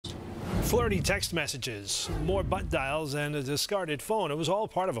Flirty text messages, more butt dials, and a discarded phone. It was all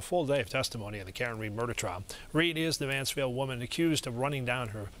part of a full day of testimony in the Karen Reed murder trial. Reed is the Mansfield woman accused of running down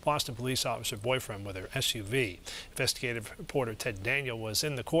her Boston police officer boyfriend with her SUV. Investigative reporter Ted Daniel was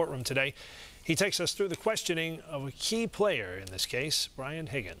in the courtroom today. He takes us through the questioning of a key player in this case, Brian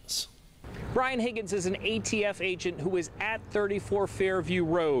Higgins. Brian Higgins is an ATF agent who is at 34 Fairview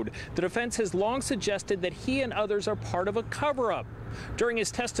Road. The defense has long suggested that he and others are part of a cover-up. During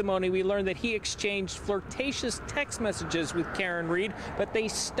his testimony, we learned that he exchanged flirtatious text messages with Karen Reed, but they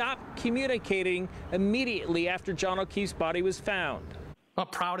stopped communicating immediately after John O'Keefe's body was found. I'm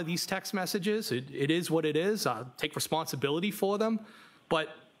not proud of these text messages. It is what it is. I take responsibility for them, but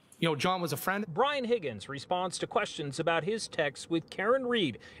John was a friend. Brian Higgins responds to questions about his texts with Karen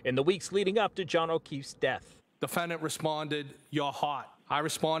Reed in the weeks leading up to John O'Keefe's death. Defendant responded, "You're hot." I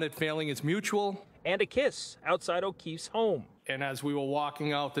responded, "Feeling is mutual." And a kiss outside O'Keefe's home. And as we were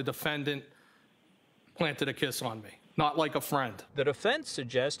walking out, the defendant planted a kiss on me, not like a friend. The defense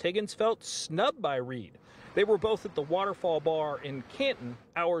suggests Higgins felt snubbed by Reed. They were both at the Waterfall Bar in Canton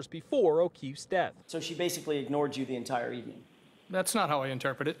hours before O'Keefe's death. So she basically ignored you the entire evening? That's not how I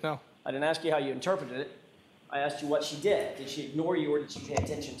interpret it, no. I didn't ask you how you interpreted it. I asked you what she did. Did she ignore you or did she pay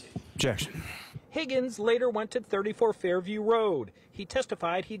attention to you? Objection. Higgins later went to 34 Fairview Road. He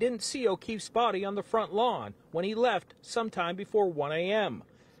testified he didn't see O'Keefe's body on the front lawn when he left sometime before 1 a.m.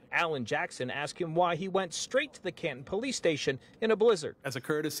 Alan Jackson asked him why he went straight to the Canton police station in a blizzard. As a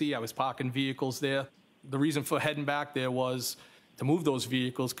courtesy, I was parking vehicles there. The reason for heading back there was to move those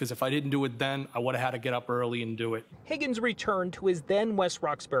vehicles, because if I didn't do it then, I would have had to get up early and do it. Higgins returned to his then West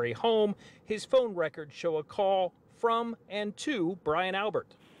Roxbury home. His phone records show a call from and to Brian Albert.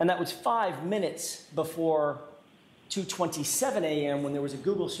 And that was 5 minutes before 2:27 a.m. when there was a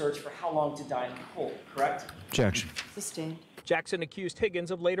Google search for how long to die in the cold, correct? Objection. Sustained. Jackson accused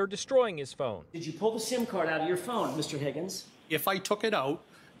Higgins of later destroying his phone. Did you pull the SIM card out of your phone, Mr. Higgins? If I took it out,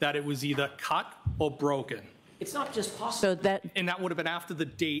 that it was either cut or broken. It's not just possible. And that would have been after the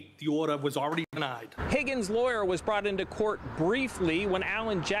date the order was already denied. Higgins' lawyer was brought into court briefly when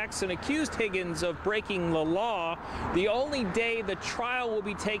Alan Jackson accused Higgins of breaking the law. The only day the trial will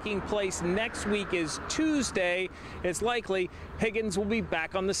be taking place next week is Tuesday. It's likely Higgins will be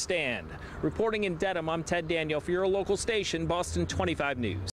back on the stand. Reporting in Dedham, I'm Ted Daniel for your local station, Boston 25 News.